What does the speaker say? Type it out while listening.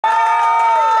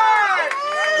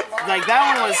like that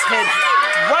one was hit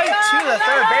right to the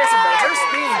third baseman, but her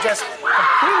speed just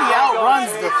completely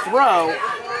outruns the throw.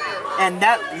 And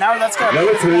now that's going to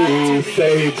Number 3,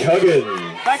 Sage Huggins.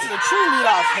 Back to the true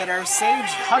leadoff hitter,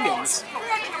 Sage Huggins.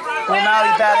 Will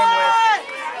now be batting with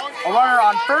a runner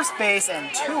on first base and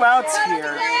 2 outs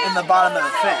here in the bottom of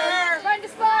the 5th.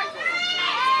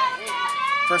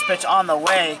 First pitch on the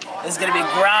way is going to be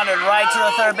grounded right to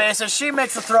the third base. So she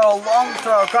makes a throw, a long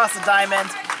throw across the diamond,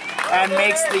 and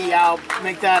makes the out,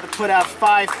 put out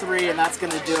 5-3, and that's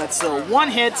going to do it. So 1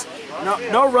 hit,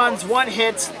 no runs, 1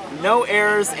 hit, no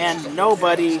errors, and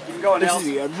nobody. This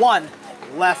is 1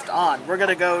 left on. We're going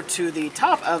to go to the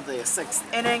top of the 6th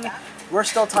inning. We're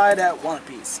still tied at 1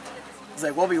 apiece.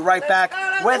 We'll be right back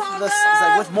with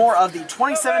more of the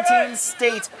 2017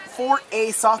 State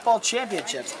 4A Softball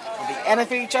Championships on the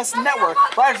MHS Network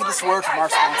right after this word from our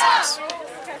sponsors.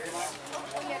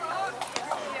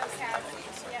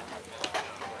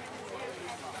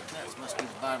 That must be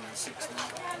the bottom of the 6th now.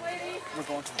 We're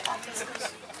going to the top of the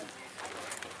 6th.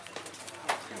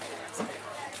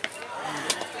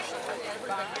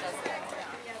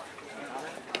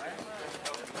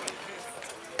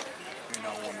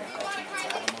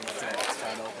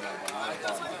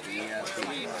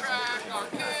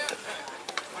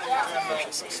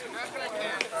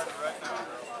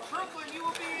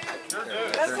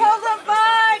 Let's hold them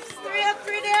 5. 3 up,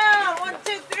 3 down. 1,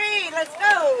 2, 3. Let's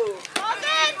go.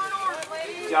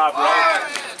 Good job, bro.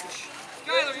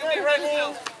 Skyler, you did right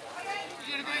now.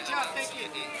 You did a great job. Thank you.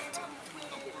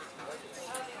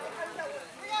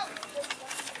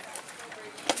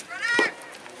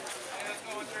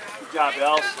 Good job,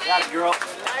 Els. Got it, girl.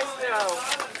 Nice throw.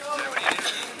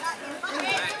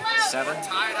 7.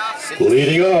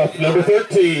 Leading off, number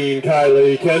 13,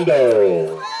 Kylie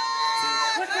Kendall.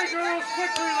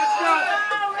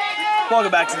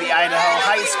 Welcome back to the Idaho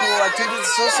High School Activities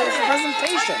Association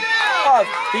presentation of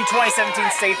the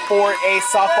 2017 State 4A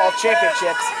Softball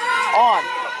Championships on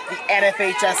the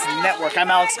NFHS Network.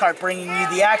 I'm Alex Cart bringing you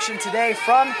the action today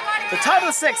from the top of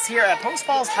the 6th here at Post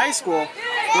Falls High School.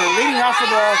 We're leading off for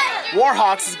the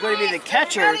Warhawks is going to be the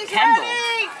catcher, Kendall.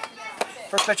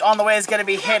 First pitch on the way is going to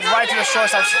be hit right to the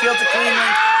shortstop. She fields it cleanly,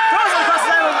 throws it across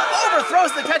the diamond,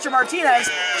 overthrows the catcher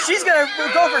Martinez. She's going to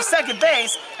go for second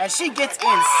base, and she gets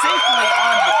in safely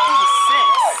on the E6.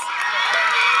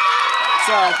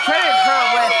 So credit her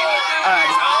with an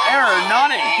error,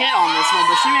 not a hit on this one,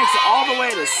 but she makes it all the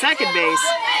way to second base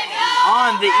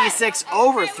on the E6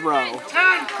 overthrow.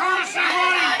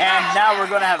 And now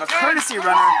we're going to have a courtesy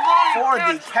runner for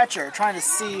the catcher, trying to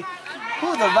see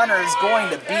who the runner is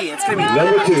going to be. It's going to be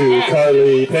number 2,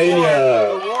 Carly Pena.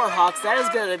 The Warhawks. That is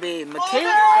going to be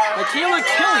Michaela Killian.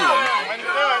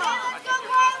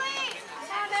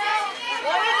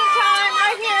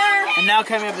 And now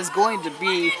coming up is going to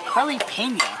be Carly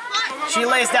Pena. She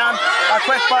lays down a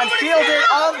quick bunt, fielded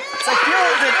early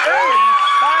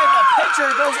by the pitcher,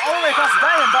 goes all the way across the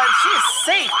diamond, but she is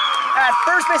safe at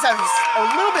first base. There's a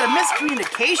little bit of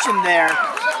miscommunication there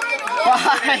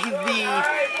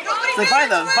by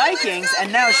the Vikings,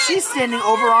 and now she's standing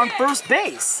over on first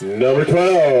base. Number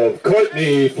 12,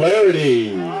 Courtney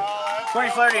Flaherty. Courtney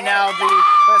Flaherty now the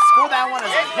score that one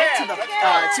as a hit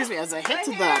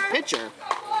to the pitcher.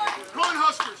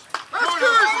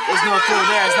 There's no throw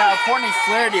there, as now Courtney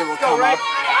Flaherty will come up.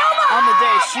 On the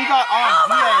day, she got on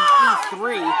via an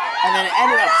E3 and then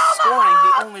ended up scoring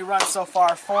the only run so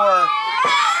far for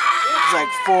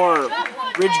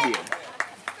Ridgeview.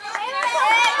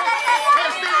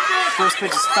 First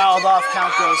pitch is fouled off,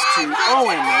 count goes to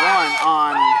 0-1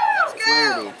 on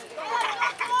Flaherty.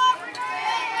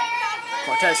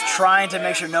 Cortez trying to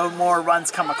make sure no more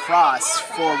runs come across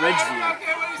for Ridgeview.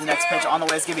 The next pitch on the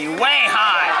way is going to be way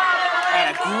high.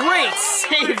 And a great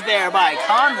save there by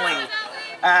Conley,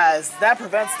 as that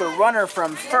prevents the runner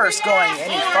from first going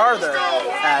any farther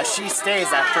as she stays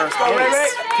at first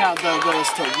base. Count though goes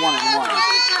to 1-1.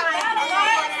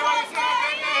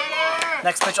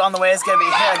 Next pitch on the way is going to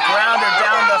be hit, a grounder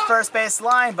down the first base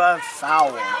line, but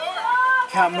foul.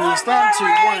 Count moves down to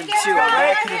 1-2, and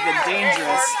that could have been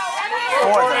dangerous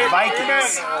for the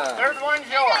Vikings.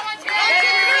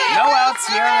 No outs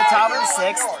here in the top of the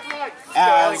 6th,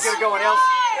 as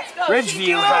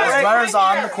Ridgeview has runners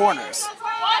on the corners.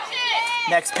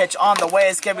 Next pitch on the way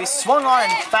is going to be swung on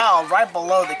and fouled right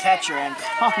below the catcher, and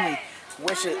Conley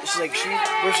wishes that she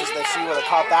would have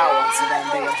caught that one, so then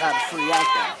they would have had a free out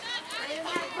there.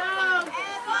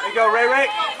 There you go, Ray. There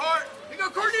you go,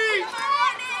 Courtney.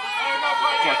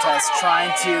 Cortez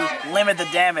trying to limit the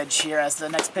damage here as the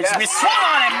next pitch is swung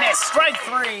on and missed. Strike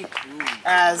 3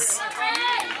 as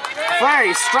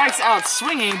Flaherty strikes out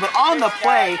swinging, but on the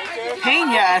play,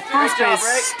 Pena at first base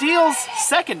steals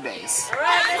second base.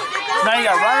 Now you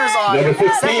got runners on Number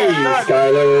 15, second and third.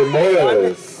 Skylar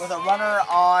Morris. With a runner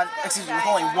on, excuse me, with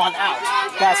only one out.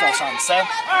 That's what I was trying to say.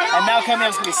 And now coming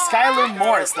up is going to be Skylar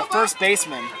Morris, the first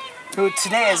baseman, who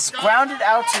today is grounded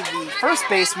out to the first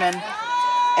baseman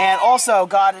and also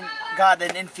got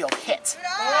an infield hit.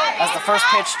 As the first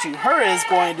pitch to her is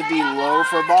going to be low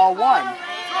for ball 1.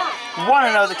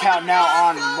 1-0 the count now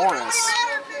on Morris.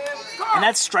 And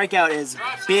that strikeout is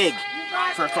big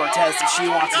for Cortez if she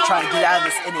wants to try to get out of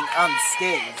this inning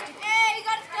unscathed.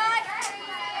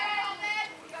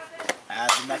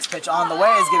 As the next pitch on the way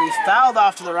is going to be fouled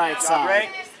off to the right side.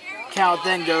 Count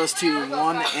then goes to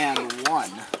 1-1.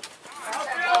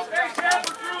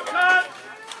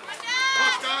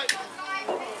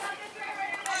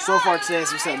 So far today,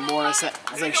 as we said, Morris,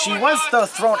 like she was though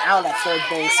thrown out at third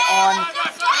base on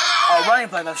a running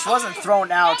play, though she wasn't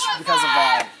thrown out because of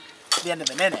the end of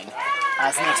an inning.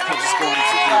 As the next pitch is going to be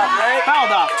fouled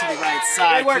off to the right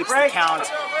side, keeps the count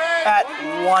at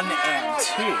 1-2.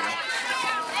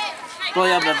 Well,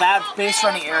 yeah, but that base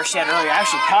running error she had earlier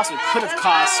actually possibly could have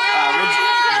cost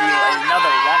Ridgeview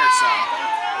another run or so.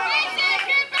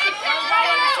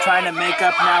 Trying to make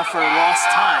up now for lost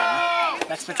time.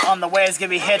 Next pitch on the way is going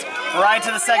to be hit right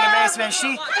to the second baseman.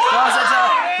 She throws it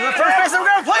to the first baseman. We're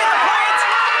going to play the plate,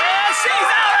 and she's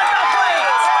out at the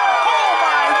plate. Oh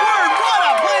my word, what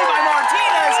a play by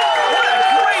Martinez. What a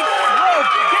great throw,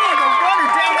 getting the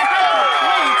runner down at the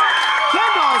plate.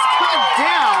 Kendall is cut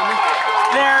down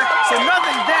there, so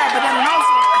nothing there, but then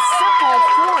also a simple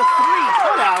 4-3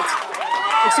 putout.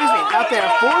 Excuse me, out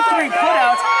there, 4-3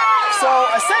 putout. So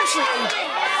essentially,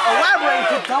 elaborate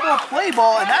the double play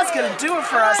ball, and that's going to do it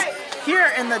for us here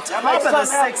in the top of the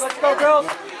 6th. Let's go, girls.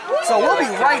 So we'll be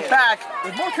right back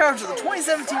with more coverage of the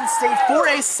 2017 State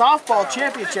 4A Softball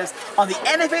Championships on the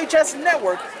MHS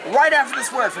Network right after this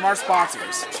word from our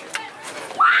sponsors. Good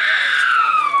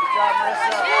job,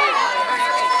 Marissa.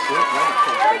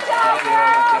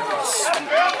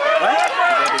 What?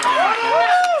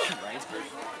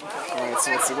 Alright, so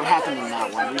let's see what happened in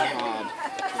that one. We had...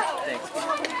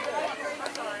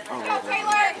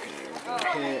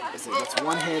 hit. That's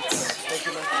one hit. That's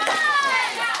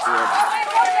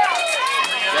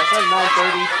like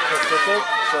 9:30 Pacific,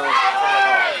 so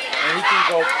and he can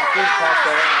go past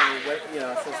that and wait, you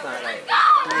know, so it's not like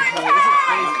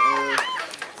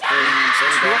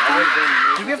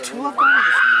do we have 2 left on?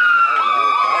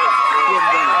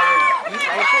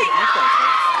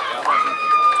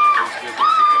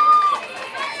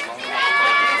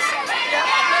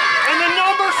 and the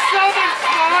number 7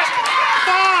 spot,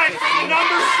 5,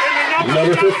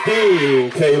 Number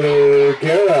 15, Taylor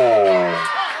Guerra.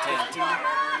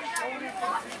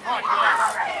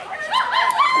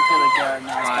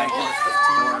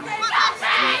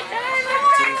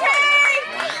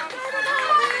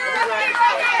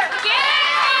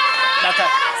 Okay,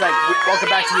 it's like, welcome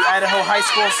back to the Idaho High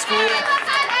School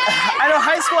Idaho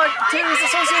High School Activities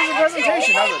Association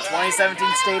presentation of the 2017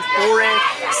 State 4A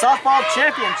Softball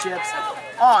Championships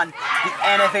on the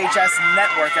NFHS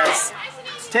Network as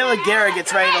Taylor Guerra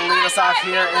gets ready to lead us off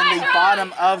here in the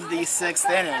bottom of the 6th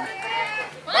inning.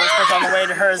 First pitch on the way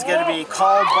to her is going to be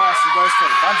called ball. She goes for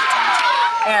a bunch of times.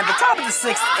 And the top of the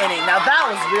 6th inning, now that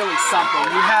was really something.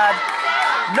 You had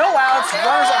no outs,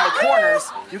 runners on the corners.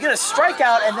 You get a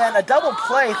strikeout and then a double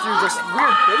play through just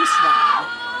weird base running.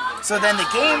 So then the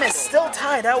game is still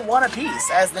tied at 1 apiece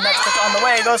as the next pitch on the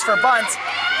way goes for bunts.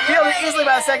 Fielded easily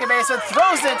by the second baseman,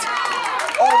 throws it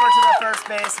over to the first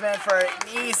baseman for an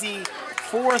easy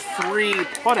 4-3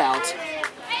 putout.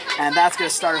 And that's going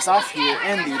to start us off here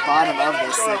in the bottom of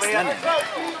the 6th inning.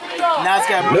 Now it's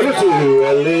going to bring Number 2,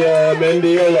 Aaliyah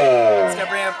Mendiola. It's going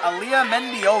to bring up Aaliyah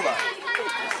Mendiola.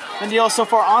 Mendiola so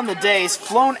far on the day is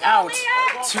flown out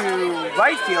to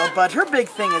right field, but her big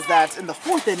thing is that in the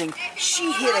 4th inning,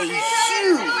 she hit a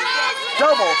huge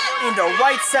double into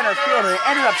right center field and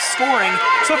ended up scoring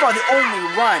so far the only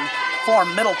run for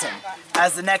Middleton.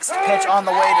 As the next pitch on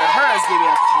the way to her is going to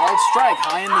be a called strike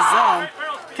high in the zone.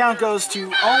 Count goes to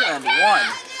 0-1.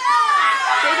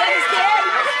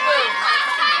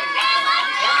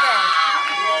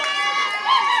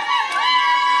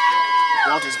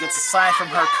 Walters gets a sign from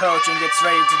her coach and gets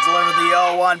ready to deliver the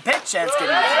 0-1 pitch, and it's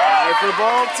going to be high for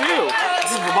ball 2.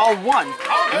 This is for ball 1.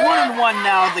 1-1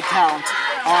 now the count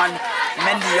on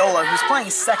Mendiola, who's playing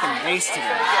second base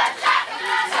today.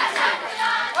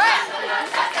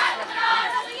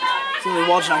 Seemingly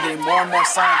Walters now getting more and more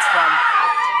signs from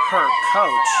her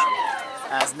coach.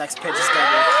 As the next pitch is going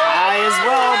to be high as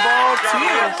well, ball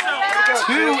 2.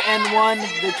 2-1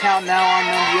 the count now on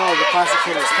Mendiola, the Classic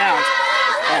Hitters count.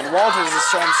 And Walters is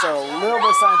showing a little bit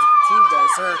of signs of fatigue there.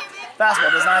 So her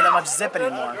fastball does not have that much zip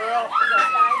anymore.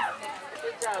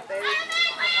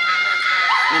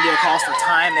 Mendiola calls for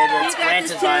time. Maybe it's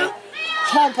granted by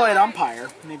home plate umpire.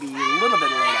 Maybe a little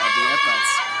bit late idea, but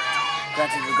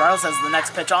granted regardless, as the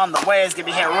next pitch on the way is going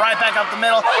to be hit right back up the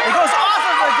middle. It goes off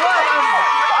of the glove of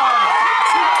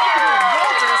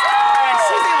Walters, and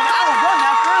she's able to outrun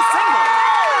that for a single.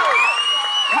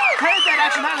 Credit that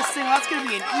actually not a single, that's going to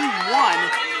be an E1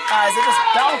 as it just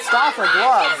bounced off her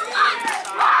glove.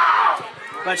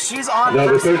 But she's on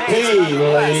Number first 13, base.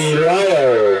 Lainey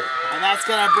Lyle. And that's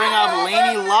going to bring up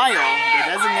Lainey Lyle, the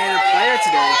designated player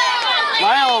today.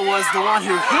 Lyle was the one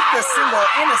who hit the single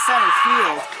into center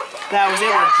field that was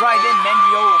able to drive in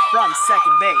Mendiola from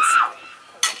second base.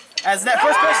 As that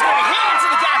first pitch is going to be hit into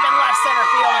the gap in left center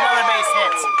field, another base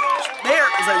hit. There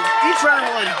is each runner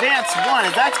will advance one,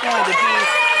 as that's going to be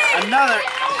another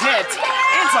hit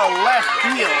into left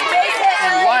field.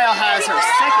 And Lyle has her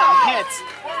second hit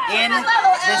in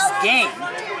this game.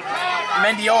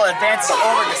 Mendiola advances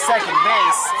over to second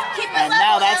base, and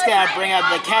now that's going to bring up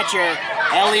the catcher,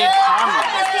 Ellie Conley.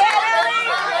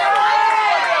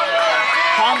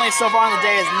 Conley so far on the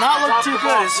day has not looked too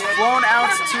good. Has flown out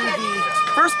to the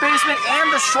first baseman and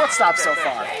the shortstop so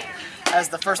far. As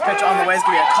the first pitch on the way is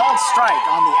going to be a called strike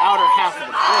on the outer half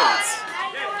of the plate.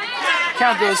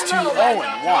 Count goes to 0-1.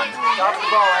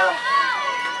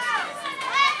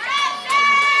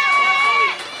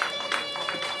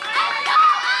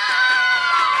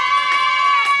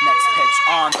 Next pitch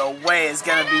on the way is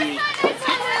going to be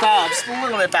just a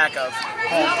little bit back of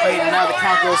home plate, and now the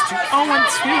count goes to 0-2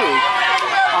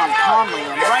 on Conley.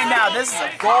 And right now, this is a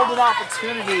golden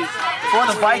opportunity for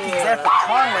the Vikings and for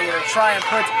Conley to try and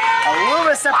put a little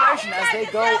bit of separation as they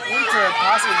go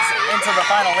possibly into the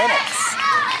final innings.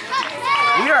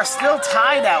 We are still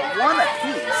tied at 1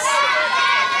 apiece,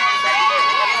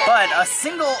 but a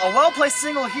well-placed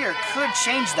single here could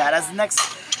change that as the next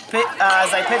pitch,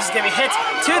 as that pitch is going to be hit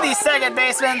to the second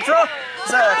baseman, throws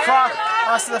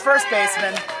across to the first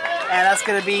baseman, and that's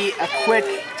going to be a quick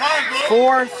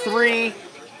 4-3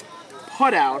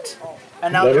 put out.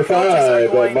 And now Number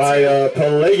 5, Maya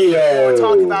Pelagio. We're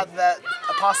talking about a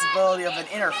possibility of an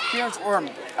interference or an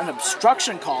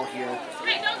obstruction call here.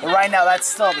 But right now, that's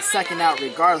still the second out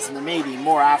regardless, and there may be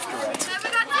more after it.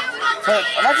 But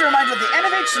I'd like to remind you that the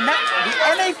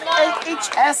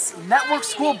MHS Network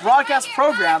School Broadcast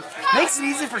Program makes it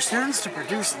easy for students to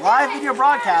produce live video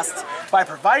broadcasts by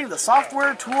providing the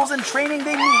software, tools, and training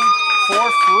they need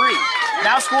for free.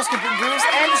 Now schools can produce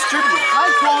and distribute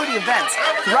high-quality events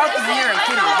throughout the year,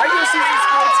 including regular season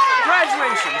sports,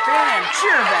 graduation, band, and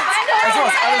cheer events, as well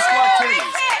as other school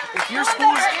activities. If your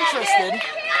school is interested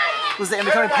in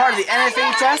becoming part of the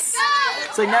NFHS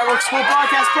Network School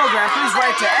Broadcast Program, please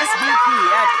write to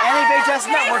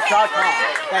sbp@nhsnetwork.com.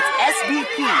 That's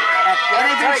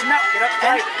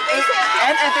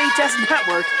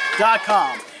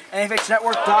sbp@nhsnetwork.com.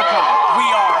 NFHnetwork.com. We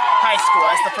are high school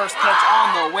as the first pitch on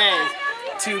the way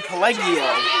to Pelagio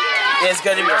is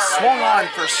going to be swung on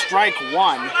for strike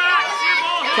 1.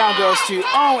 Count goes to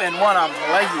 0-1 on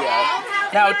Pelagio.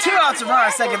 Now 2 outs and runner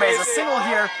on second base. A single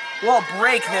here will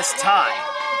break this tie.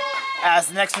 As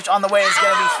the next pitch on the way is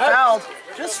going to be fouled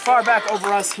just far back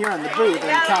over us here in the booth, and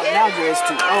the count now goes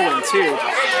to 0-2.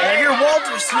 And if you're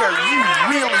Walters here, you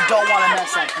really don't want to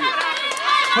mess up here.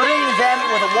 Putting them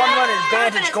with a 1-run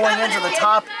advantage going into the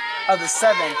top of the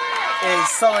 7th is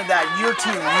something that your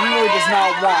team really does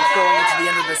not want going into the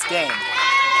end of this game.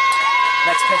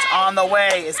 Next pitch on the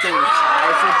way is going to be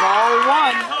high for ball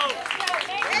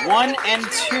 1.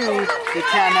 1-2, the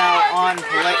count now on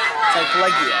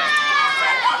Pelagio.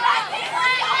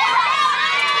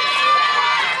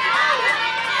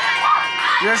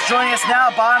 You're just joining us now,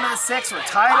 bottom of the 6th. We're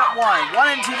tied at 1.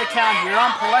 1-2 the count here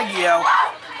on Pelagio.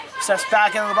 Steps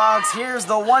back into the box. Here's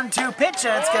the 1-2 pitch,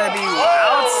 and it's going to be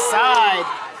outside.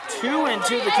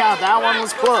 2-2 the count. That one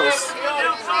was close.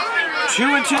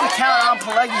 2-2 the count on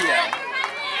Pelagio.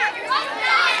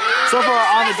 So far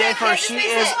on the day for her, she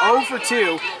is 0 for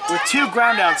 2 with 2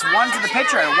 groundouts, 1 to the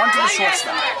pitcher and 1 to the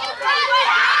shortstop.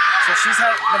 So she's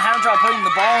been having trouble putting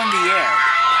the ball in the air.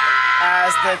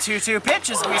 As the 2-2 pitch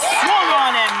is going to be swung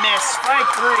on and missed, strike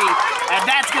 3. And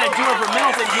that's going to do it for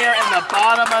Middleton here in the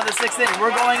bottom of the 6th inning. We're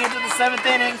going into the 7th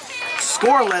inning,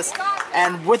 scoreless.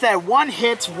 And with that 1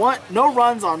 hit, no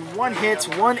runs on 1 hit,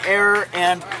 1 error,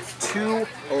 and 2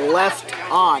 left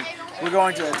on. We're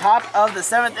going to the top of the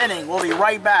 7th inning. We'll be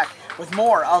right back with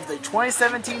more of the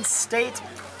 2017 State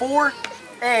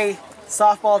 4A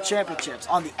Softball Championships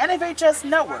on the NFHS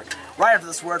Network right after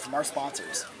this word from our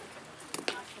sponsors.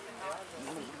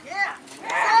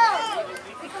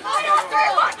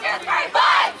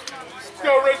 Let's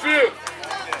go, Review.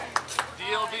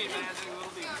 DLD, man.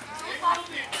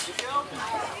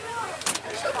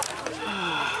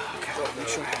 Make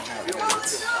sure I have that right.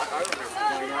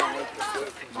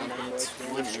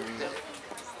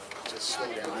 Just slow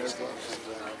down.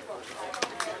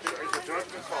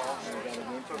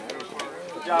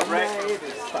 Good job, Ray.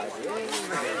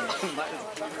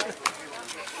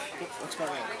 What's going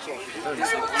on?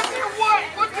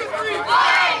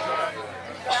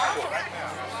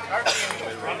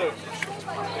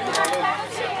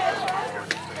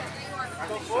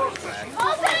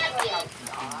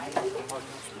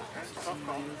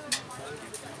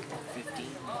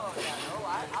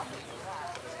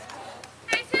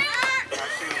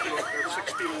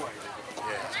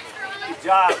 Good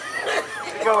job.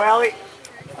 Good go, Ellie.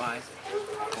 5,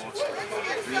 4,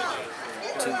 3,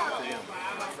 2.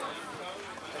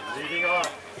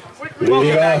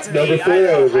 Leading off, number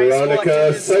 4,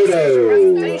 Veronica Soto.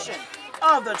 Presentation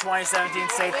of the 2017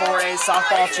 State 4A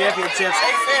Softball Championships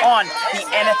on the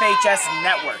MHS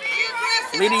Network.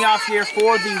 Leading off here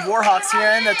for the Warhawks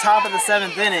here in the top of the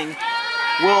 7th inning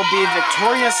will be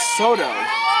Victoria Soto.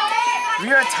 We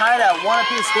are tied at 1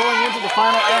 apiece going into the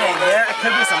final inning. There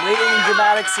could be some late inning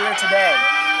dramatics here today.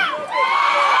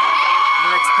 The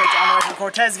next pitch on the way from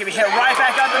Cortez is going to be hit right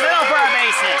back up the middle for a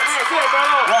base hit.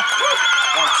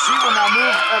 Well, she will now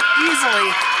move up easily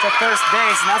to first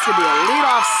base, and that's going to be a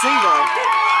leadoff single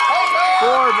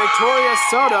for Victoria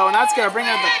Soto, and that's going to bring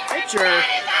out the pitcher,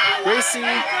 Gracie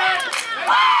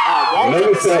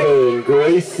Number 7,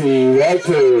 Gracie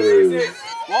Walters.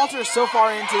 Walters so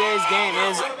far in today's game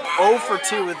is 0 for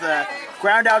 2 with a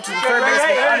ground out to the third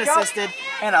baseman unassisted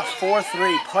and a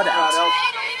 4-3 putout.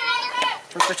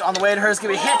 First pitch on the way to her is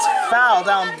going to be hit foul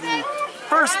down the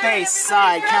first base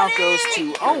side. Count goes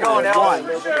to 0-1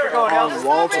 on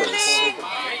Walters.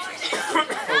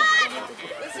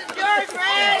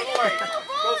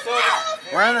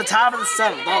 We're in the top of the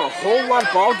 7th. Not a whole lot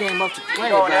of ball game up to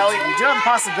play, but we do have the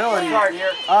possibility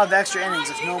of extra innings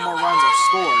if no more runs are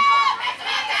scored.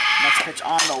 Next pitch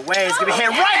on the way is going to be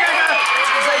hit right back up.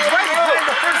 It's right behind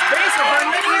the first baseman for an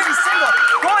easy single.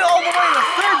 Going all the way to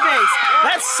third base.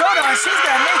 That's Soto, and she's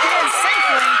going to make it in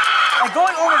safely. And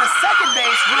going over to second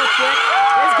base real quick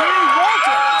is going to be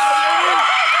Walters.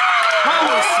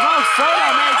 Holy smoke, Soto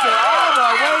makes it all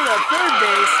the way to third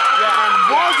base. And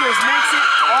Walters makes it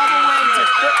all the way to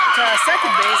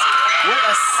second base with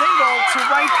a single to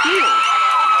right field.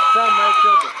 From right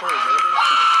field to third.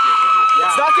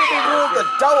 It's not going to be ruled a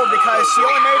double because she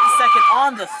only made the second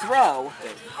on the throw,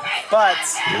 but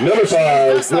number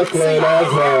 5, Brooklyn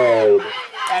Oswald.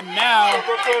 And now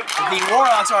the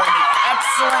Warhawks are in an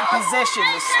excellent position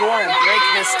to score and break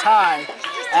this tie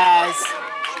as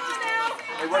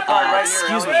Work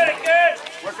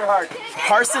her hard.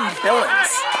 Carson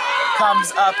Billings comes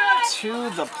up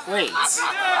to the plate.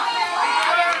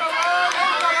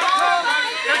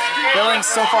 Billings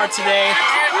so far today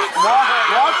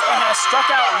walked and has struck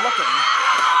out looking.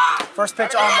 First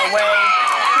pitch on the way.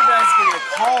 Billings getting a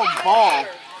called ball.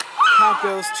 Count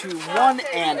goes to 1-0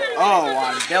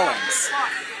 on Billings.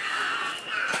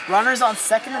 Runners on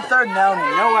second and third now,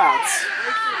 no outs.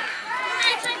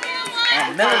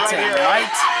 And Middleton is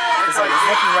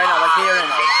looking right now like they are in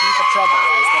a heap of trouble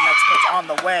as the next pitch on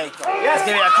the way is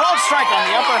going to be a called strike on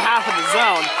the upper half of the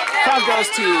zone. Count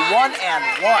goes to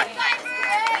 1-1.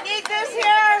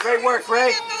 Great work,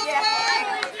 Ray.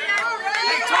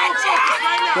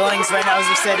 Billings right now, as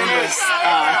we said, in this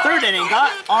third inning,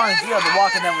 got on the field to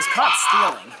walk and then was caught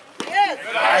stealing.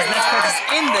 As next pitch is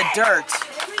in the dirt,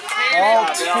 all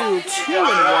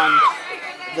 2-1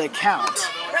 the count.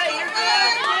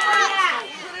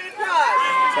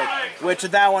 Which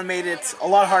that one made it a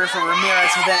lot harder for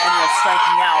Ramirez, who then ended up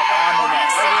striking out on the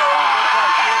next bat.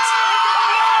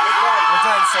 We're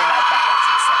doing the same at bat, I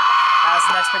should say. As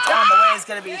the next pitch on the way is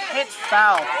going to be hit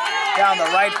foul down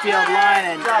the right field line,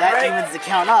 and that evens the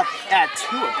count up at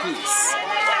 2 apiece.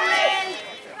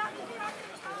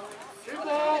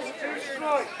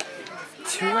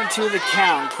 2-2 the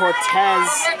count. Cortez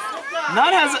does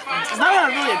not have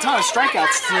really a ton of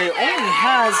strikeouts today. Only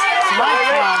has, to my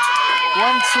count, 1,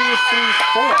 2, 3,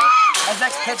 4. As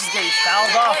next pitch is getting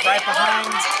fouled off right behind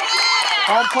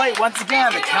home plate. Once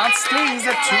again, the count stays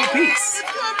at 2 apiece.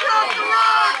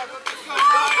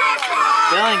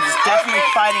 Billings is definitely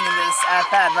fighting in this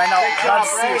at-bat. Right now, about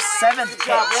to see her 7th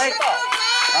pitch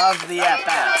of the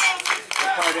at-bat.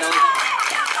 That's right, the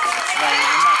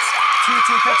next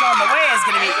 2-2 pitch on the way is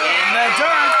going to be in the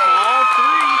dirt. Ball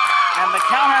 3, and the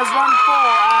count has run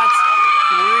full at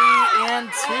 3 and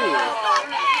 2.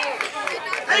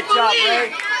 Great job,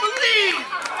 Ray.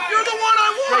 You're the one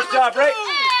I want. Great job, Ray.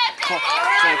 So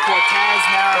Cortez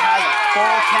now has a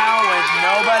full count with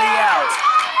nobody out.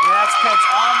 The next pitch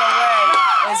on the way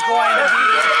is going to be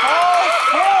ball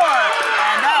 4,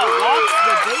 and that walks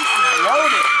the bases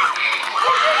loaded.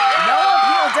 No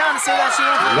appeal down to say that she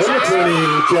went for the Number chase.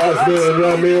 20, Jasmine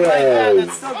Ramirez.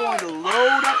 That's still going to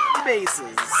load up the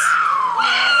bases.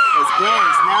 As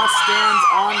Billings now stands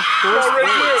on first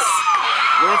base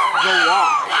with the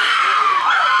walk.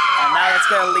 And now that's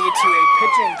going to lead to a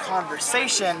pitching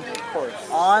conversation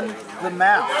on the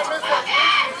mound.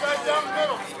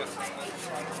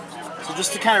 So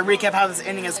just to kind of recap how this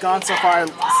inning has gone so far,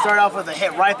 start off with a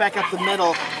hit right back up the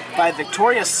middle by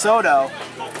Victoria Soto,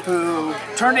 who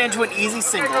turned it into an easy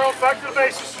single.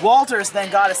 Walters then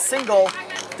got a single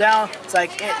down, it's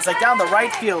like down the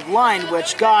right field line,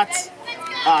 which got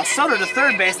Soto to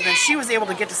third base, and then she was able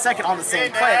to get to second on the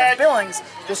same play. And Billings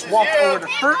just walked over to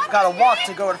got a walk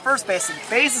to go to first base, and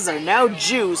bases are now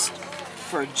juiced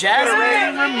for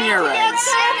Jasmine Ramirez,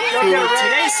 who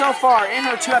today so far in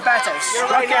her 2 at-bats has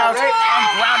struck out and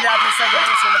grounded out to the second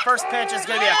base. And the first pitch is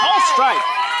going to be a call strike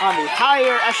on the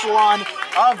higher echelon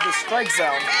of the strike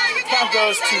zone. Count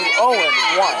goes to 0-1.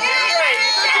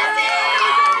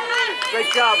 Great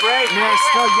job, Ray. Ramirez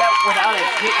still yet without a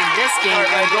hit in this game,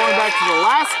 and going back to the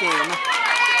last game,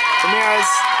 Ramirez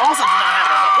also did not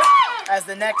have a hit, as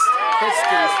the next pitch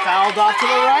is fouled off to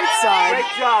the right side.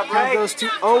 Great job, Ray. Count goes to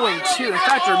 0-2. In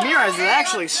fact, Ramirez has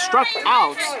actually struck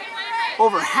out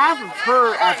over half of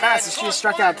her at-bats. She has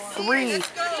struck out 3 of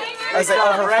her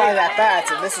 5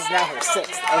 at-bats, and this is now her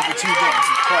 6th of the 2 games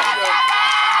she's played.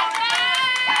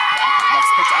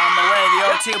 Next pitch on the way,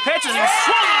 the 0-2 pitch, and he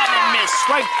swung on and missed.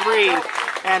 Strike 3,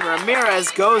 and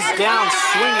Ramirez goes down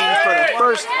swinging for the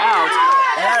first out.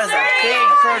 And that is a big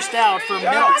first out for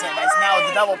Middleton, as now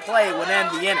the double play would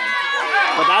end the inning.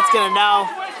 But that's going to now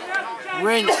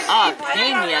bring up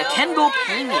Kendall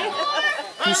Pena,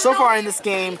 who so far in this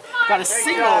game got a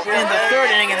single in the 3rd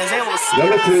inning and is able to score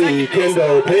Number 3,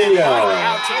 Kendall Pena.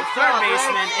 out to the 3rd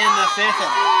baseman in the 5th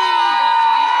inning.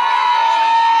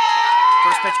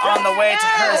 First pitch on the way to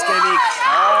her is going to be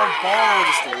called ball,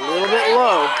 just a little bit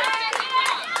low.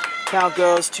 Count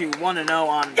goes to 1-0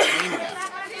 on Pena.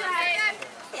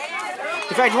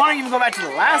 In fact, you want to even go back to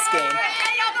the last game.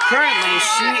 Currently,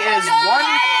 she is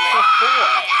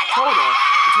 1-for-4 total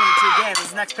between the 2 games.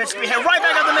 This next pitch will be hit right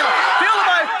back up the middle.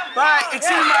 Fielded by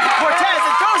Cortez,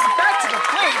 and throws it back to the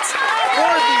plate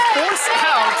for the force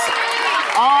out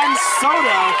on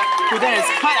Soto, who then is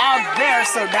cut out there.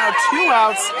 So now 2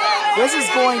 outs. This is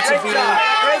going to be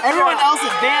everyone else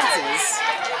advances.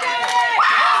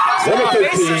 Number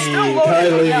 15,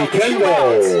 Kylie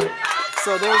Kendall.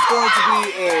 So there's going to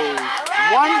be a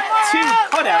 1-2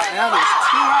 putout, and now there's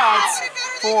 2 outs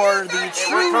for the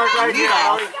true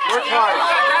leadoff. Work hard.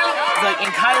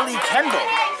 And Kylie Kendall.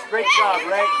 Great job,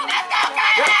 Ray.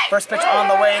 First pitch on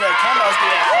the way to Kendall's be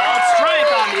a called strike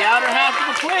on the outer half of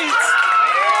the plate.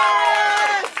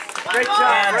 Great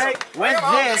job, Ray. And with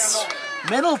this,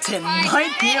 Middleton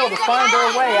might be able to find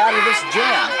their way out of this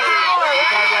jam.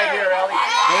 Right here, Ellie.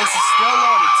 Base is still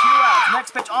loaded, 2 outs.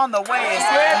 Next pitch on the way is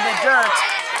in the dirt.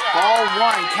 Ball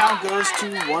 1, count goes to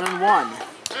 1-1.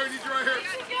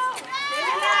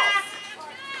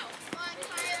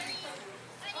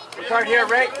 Start here,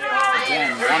 Ray.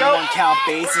 Again, 1-1 count,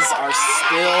 bases are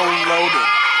still loaded.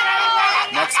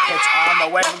 Next pitch on the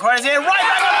way from Cortez, right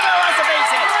back up the middle, that's a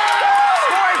base hit.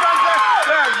 Scoring runs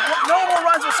there. No more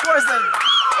runs or scores. The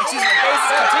bases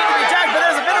continue to be jacked, but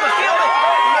there's a bit of a field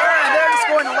here, and they're just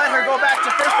going to let her go back to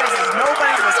first base as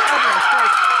nobody was covering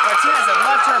first. Martinez had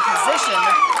left her position,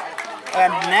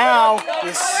 and now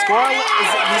the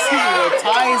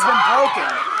tie has been broken.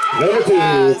 Number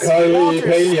 2, Kylie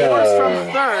Pena. Scores from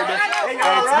 3rd, and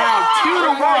it's now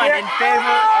 2-1 in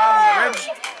favor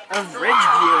of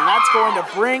Ridgeview, and that's going to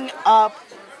bring up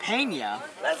Pena.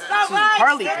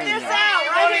 Carly Pena.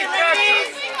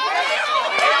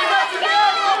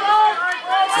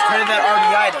 So credit that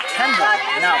RBI to Kendall.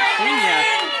 Now Pena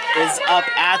is up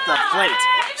at the plate.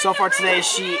 So far today,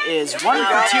 she is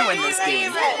 1-for-2 in this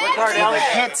game, with a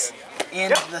hit in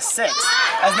the 6th.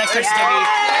 As next pitch is going to be a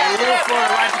little floor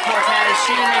to right to Cortez.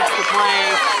 She makes the play,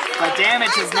 but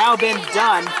damage has now been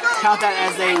done. Count that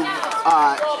as an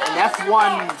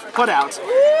F1 putout.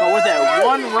 But with a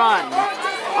 1 run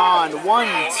on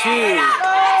 1-2,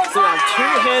 so 2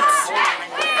 hits,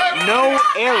 no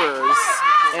errors,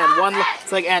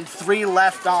 and 3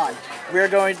 left on. We're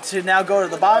going to now go to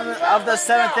the bottom of the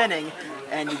 7th inning.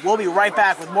 And we'll be right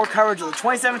back with more coverage of the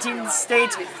 2017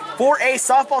 State 4A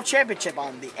Softball Championship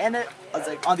on the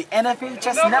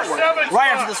MHS Network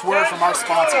right after this word from our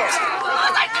sponsors.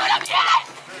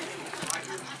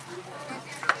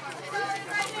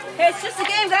 Hey, it's just a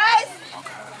game, guys.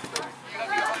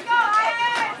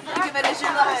 You can finish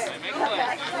your last.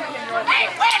 Wait,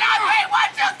 1,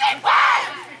 2, 3, 1!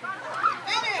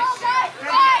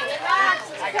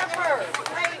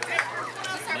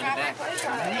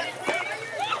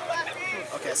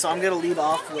 Okay, so I'm going to lead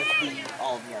off with the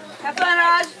Olive Garden. Have fun,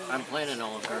 Raj. I'm playing an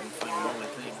Olive Garden final moment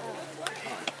thing.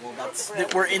 Well,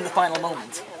 we're in the final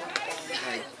moment.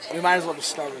 Right. We might as well just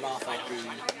start it off at the...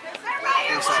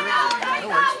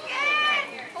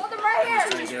 Hold them right here.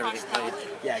 Trying to get everything played.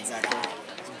 Yeah, exactly.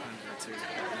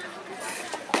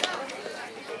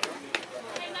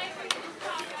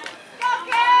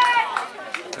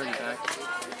 30 back.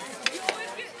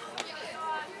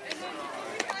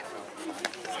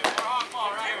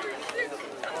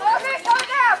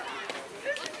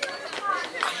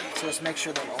 So just make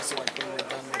sure that also, like, when we're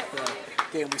done with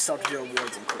the game, we start to do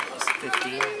awards and quizzes.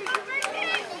 15.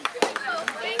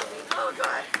 Oh,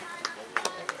 God.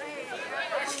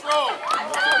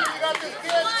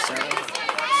 7.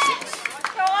 6.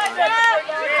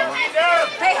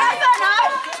 Hey, have fun,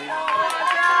 Raj.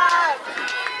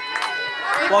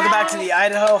 Welcome back to the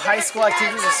Idaho High School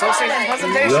Activities Association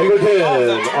presentation. Number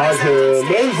 10, Arthur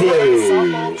Mosley.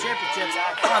 Softball Championships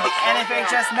on the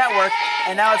MHS Network,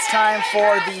 and now it's time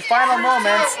for the final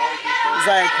moments. It's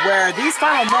like where these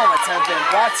final moments have been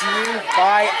brought to you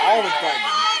by Olive Garden.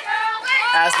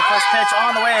 As the first pitch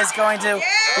on the way is going to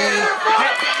be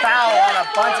hit foul on a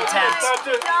bunt attempt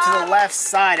to the left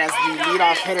side as the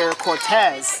leadoff hitter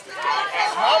Cortez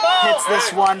hits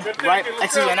this one right.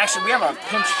 Excuse me, and actually we have a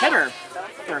pinch hitter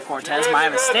for Cortez. My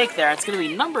mistake there. It's going to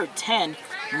be number 10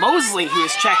 Mosley who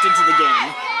is checked into the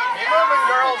game.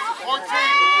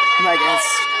 Like it's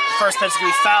first pitch is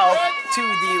going to be foul to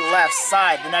the left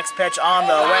side. The next pitch on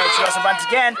the way. She goes for bunts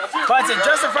again. Bunts in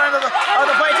just in front of the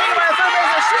plate. Taken by the third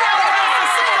baseman. She has the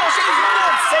single. She's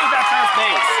not safe at first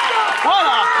base. What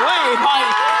a play by,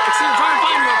 excuse me, trying to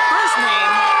find her first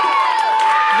name.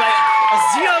 Like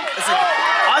Azia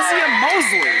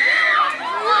Mosley.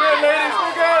 We're good, ladies,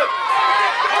 we're good.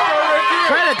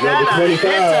 Credit that. Number 25,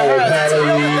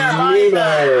 Hallie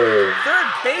Niemeyer. Third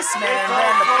baseman, and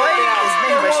then the play is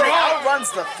made, but she outruns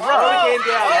the throw.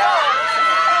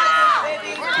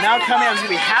 Now coming up is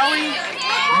going to be Hallie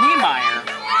Niemeyer,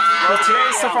 who today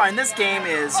so far in this game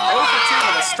is 0 for 2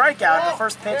 with a strikeout. The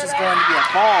first pitch is going to be a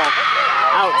ball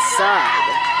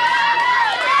outside.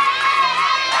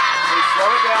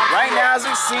 Right now, as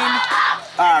we've seen,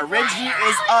 Ridgeview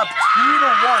is up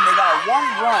 2-1. They got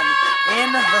 1 run in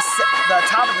the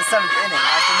top of the 7th inning.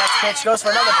 As the next pitch goes for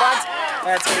another bunt,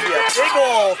 and it's going to be a big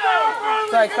ol'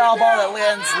 foul ball that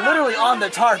lands literally on the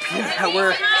tarp here that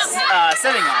we're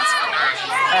sitting at.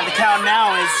 And the count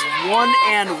now is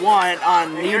 1-1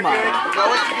 on Niemeyer. 1-1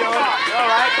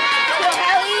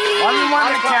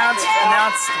 the count,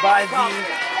 announced by the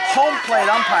home plate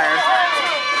umpire.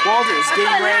 Walters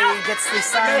getting ready, gets the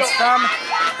signs from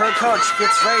her coach,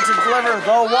 gets ready to deliver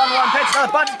the 1-1 pitch. Another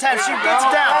bunt attempt, she gets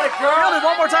it down. Fielded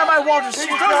one more time by Walters. She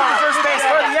throws it to first base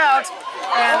for the out.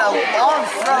 And a long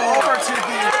throw over to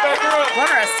the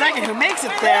runner at second who makes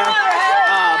it there.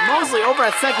 Mosley over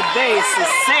at second base is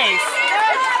safe.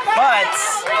 But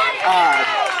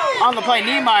on the play,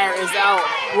 Niemeyer is out,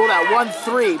 ruled out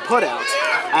 1-3 put out.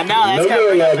 And now that's got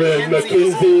Number 11,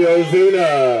 Mackenzie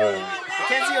Ozuna.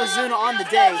 Mackenzie Ozuna on the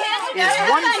day is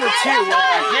 1 for 2 with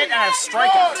a hit and a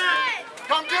strikeout.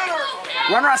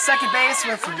 Runner on second base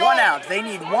with 1 out. They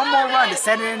need 1 more run to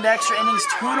send it into extra innings,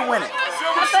 2 to win it.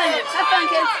 Have fun,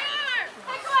 kids.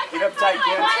 Get up tight,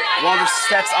 kids. Walters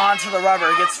steps onto the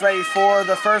rubber, gets ready for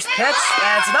the first pitch,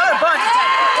 and it's another bunt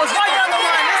attempt. Goes right down the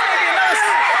line. This may be another.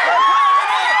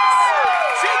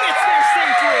 She gets there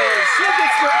safely. She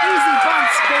gets the easy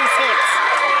bunts base hits.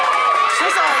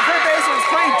 She's on third base, was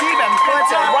playing deep and puts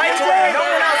it right to where no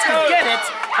one else could get it.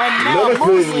 And now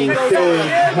Mosley goes over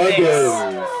to third base.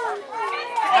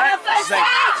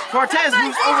 Cortez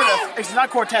moves over to, it's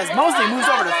not Cortez, Mosley moves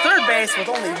over to third base with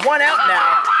only 1 out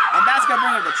now. And that's going to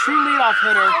bring up the true leadoff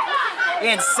hitter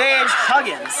in Sage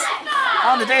Huggins.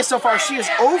 On the day so far, she is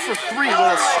 0 for 3 with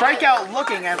a strikeout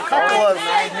looking and a couple of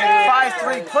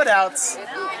 5-3 putouts.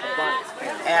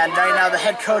 And right now the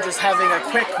head coach is having a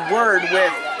quick word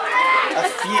with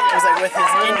with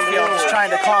his infield, just trying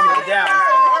to calm them down.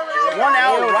 1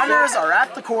 out, runners are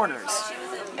at the corners.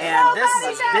 And this is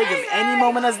as big of any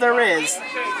moment as there is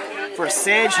for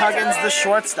Sage Huggins, the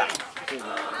shortstop.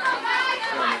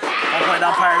 One-point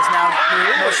umpires now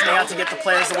motioning out to get the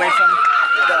players away from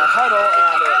the huddle,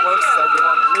 and it works as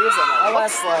everyone leaves. And it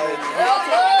looks like...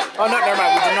 Oh, no, never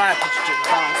mind. We did not have pitching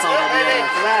change.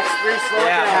 Relax, breathe, slow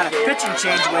Yeah, down. we had a pitching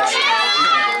change, which...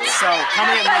 So,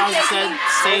 coming at mound instead,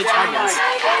 Sage Huggins.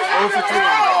 0 for 3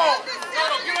 on that.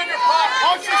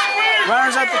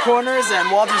 Runners at the corners, and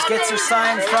Walters gets her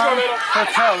sign from her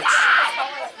coach.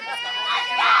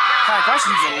 Kind of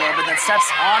questions it a little bit, then steps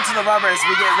onto the rubber as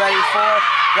we get ready for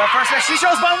the first pitch. She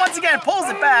shows one once again, pulls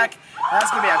it back. That's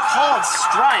going to be a called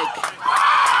strike.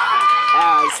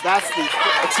 As that's the,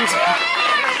 excuse me,